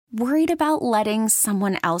Worried about letting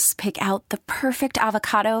someone else pick out the perfect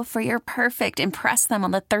avocado for your perfect impress them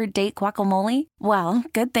on the third date guacamole? Well,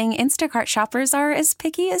 good thing Instacart shoppers are as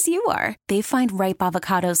picky as you are. They find ripe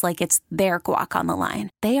avocados like it's their guac on the line.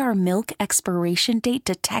 They are milk expiration date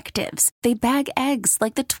detectives. They bag eggs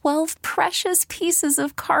like the 12 precious pieces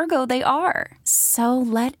of cargo they are. So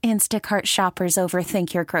let Instacart shoppers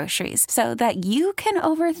overthink your groceries so that you can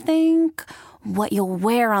overthink what you'll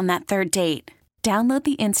wear on that third date. Download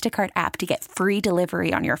the Instacart app to get free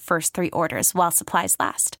delivery on your first 3 orders while supplies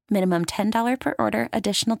last. Minimum $10 per order.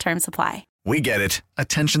 Additional terms apply. We get it.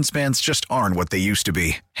 Attention spans just aren't what they used to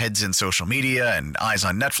be. Heads in social media and eyes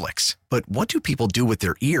on Netflix. But what do people do with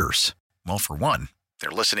their ears? Well, for one, they're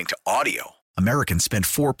listening to audio. Americans spend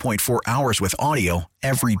 4.4 hours with audio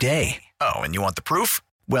every day. Oh, and you want the proof?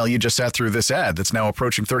 Well, you just sat through this ad that's now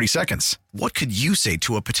approaching 30 seconds. What could you say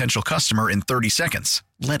to a potential customer in 30 seconds?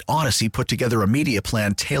 Let Odyssey put together a media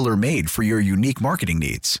plan tailor-made for your unique marketing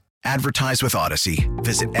needs. Advertise with Odyssey.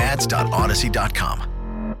 Visit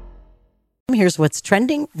ads.odyssey.com. Here's what's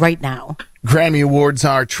trending right now. Grammy Awards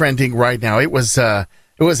are trending right now. It was a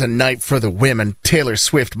night for the women. Taylor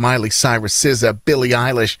Swift, Miley Cyrus, SZA, Billie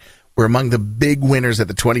Eilish were among the big winners at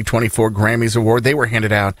the 2024 Grammys Award. They were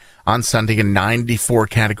handed out on Sunday in 94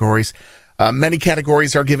 categories. Many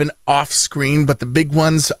categories are given off-screen, but the big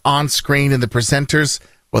ones on-screen. And the presenters,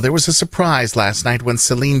 well, there was a surprise last night when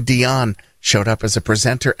Celine Dion showed up as a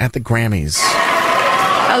presenter at the Grammys.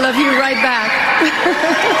 I love you right back.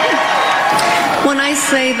 When I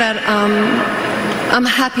say that I'm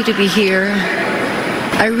happy to be here,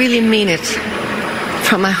 I really mean it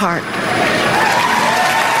from my heart.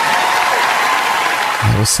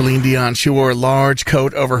 Well, Celine Dion, she wore a large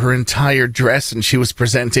coat over her entire dress, and she was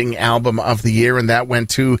presenting Album of the Year, and that went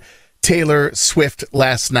to Taylor Swift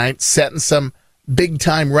last night, setting some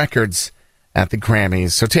big-time records at the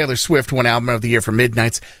Grammys. So Taylor Swift won Album of the Year for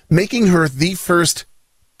Midnights, making her the first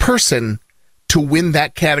person to win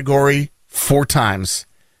that category 4 times.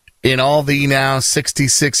 In all the now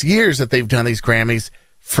 66 years that they've done these Grammys,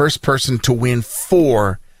 first person to win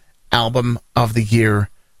 4 Album of the Year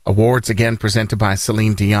awards, again presented by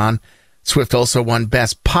Celine Dion. Swift also won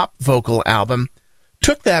Best Pop Vocal Album.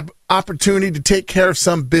 Took that opportunity to take care of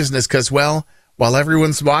some business because, well, while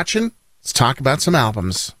everyone's watching, let's talk about some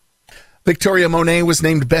albums. Victoria Monet was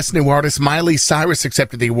named Best New Artist. Miley Cyrus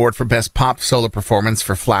accepted the award for Best Pop Solo Performance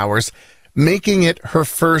for Flowers, making it her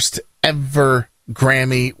first ever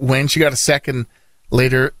Grammy win. She got a second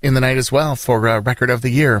later in the night as well for Record of the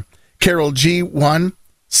Year. Karol G won.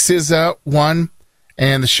 SZA won.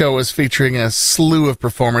 And the show is featuring a slew of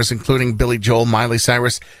performers, including Billy Joel, Miley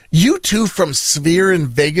Cyrus, U2 from Sphere in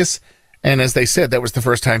Vegas. And as they said, that was the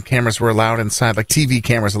first time cameras were allowed inside, like TV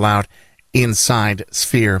cameras allowed inside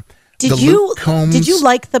Sphere. Did you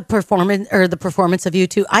like the performance of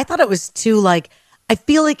U2? I thought it was too, like, I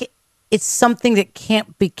feel like it's something that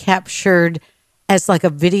can't be captured as like a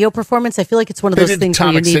video performance. I feel like it's one of those things where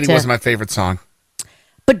you need to... Atomic City was my favorite song.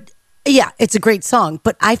 But... yeah, it's a great song,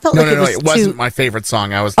 but I felt it wasn't my favorite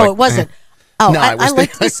song. I was like, it wasn't. Oh, no, I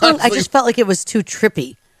liked the song. I just felt like it was too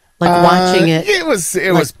trippy, like watching it. It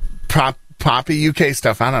was poppy UK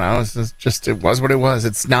stuff. I don't know. It was what it was.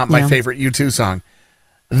 It's not my favorite U2 song.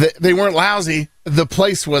 They weren't lousy. The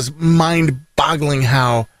place was mind-boggling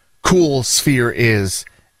how cool Sphere is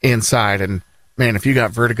inside. And man, if you got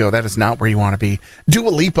vertigo, that is not where you want to be. Dua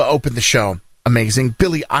Lipa opened the show. Amazing.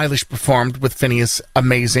 Billie Eilish performed with Phineas.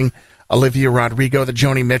 Amazing. Olivia Rodrigo, the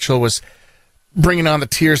Joni Mitchell was bringing on the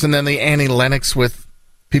tears, and then the Annie Lennox with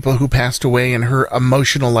people who passed away and her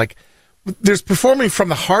emotional, like, there's performing from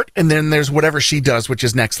the heart, and then there's whatever she does, which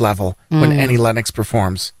is next level when Annie Lennox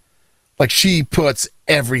performs. Like, she puts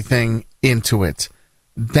everything into it.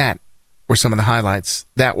 That were some of the highlights.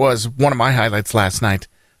 That was one of my highlights last night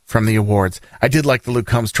from the awards. I did like the Luke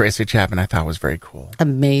Combs, Tracy Chapman. I thought was very cool.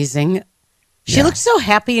 Amazing. She looked so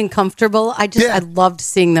happy and comfortable. I loved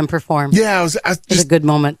seeing them perform. Yeah, it was just a good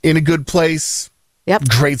moment. In a good place. Yep.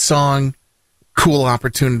 Great song. Cool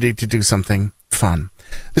opportunity to do something fun.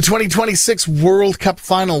 The 2026 World Cup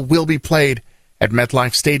final will be played at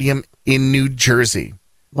MetLife Stadium in New Jersey.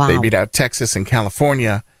 Wow. They beat out Texas and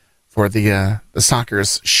California for the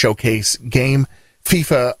soccer's showcase game.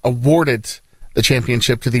 FIFA awarded the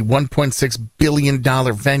championship to the $1.6 billion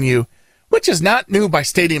venue, which is not new by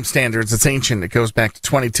stadium standards. It's ancient. It goes back to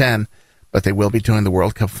 2010, but they will be doing the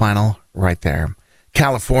World Cup final right there.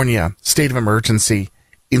 California, state of emergency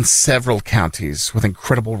in several counties with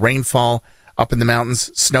incredible rainfall up in the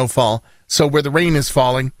mountains, snowfall. So where the rain is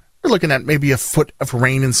falling, we're looking at maybe a foot of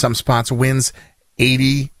rain in some spots, winds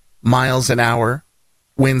 80 miles an hour,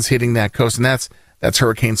 winds hitting that coast. And that's That's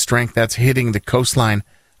hurricane strength. That's hitting the coastline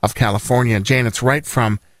of California. Jane, it's right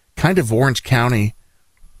from kind of Orange County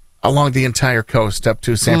along the entire coast up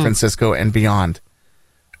to San Francisco and beyond.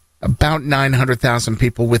 About 900,000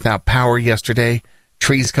 people without power yesterday.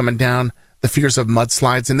 Trees coming down. The fears of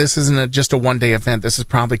mudslides. And this isn't just a one-day event. This is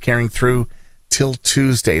probably carrying through till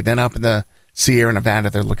Tuesday. Then up in the Sierra Nevada,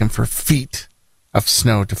 they're looking for feet of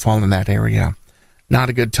snow to fall in that area. Not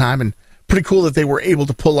a good time. And pretty cool that they were able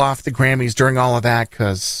to pull off the Grammys during all of that,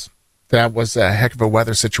 because that was a heck of a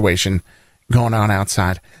weather situation going on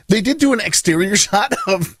outside. They did do an exterior shot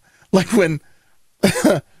of, like, when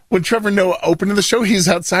Trevor Noah opened the show, he's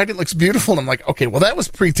outside. It looks beautiful. And I'm like, okay, well, that was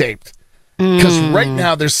pre-taped. Because right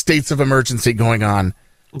now there's states of emergency going on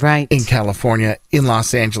in California, in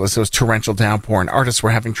Los Angeles. It was torrential downpour, and artists were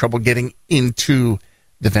having trouble getting into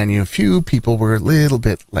the venue. A few people were a little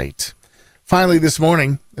bit late. Finally, this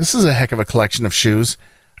morning, this is a heck of a collection of shoes.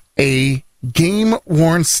 A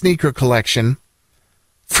game-worn sneaker collection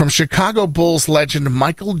from Chicago Bulls legend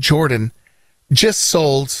Michael Jordan just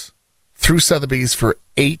sold through Sotheby's for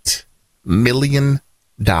 $8 million.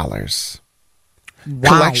 Wow.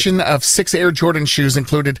 Collection of 6 Air Jordan shoes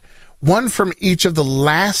included one from each of the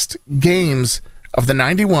last games of the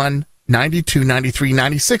 91, 92, 93,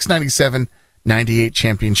 96, 97, 98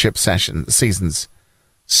 championship seasons.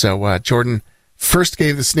 So Jordan first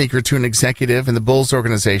gave the sneaker to an executive in the Bulls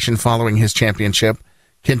organization following his championship,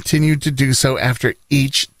 continued to do so after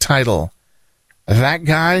each title. That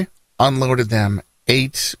guy unloaded them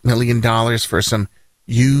 $8 million for some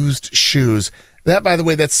used shoes. That, by the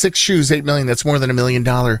way, that's 6 shoes, $8 million. That's more than $1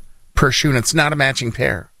 million per shoe, and it's not a matching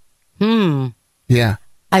pair. Yeah.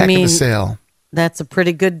 Heck of a sale. That's a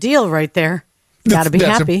pretty good deal right there. Got to be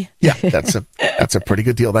happy. That's a pretty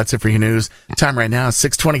good deal. That's it for your news. Time right now is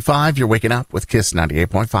 6:25. You're waking up with KISS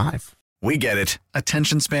 98.5. We get it.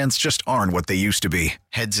 Attention spans just aren't what they used to be.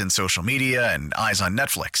 Heads in social media and eyes on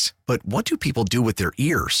Netflix. But what do people do with their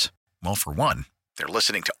ears? Well, for one, they're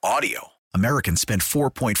listening to audio. Americans spend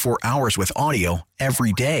 4.4 hours with audio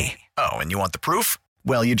every day. Oh, and you want the proof?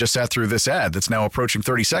 Well, you just sat through this ad that's now approaching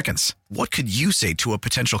 30 seconds. What could you say to a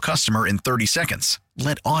potential customer in 30 seconds?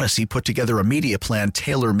 Let Odyssey put together a media plan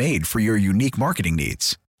tailor-made for your unique marketing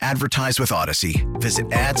needs. Advertise with Odyssey.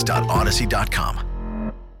 Visit ads.odyssey.com.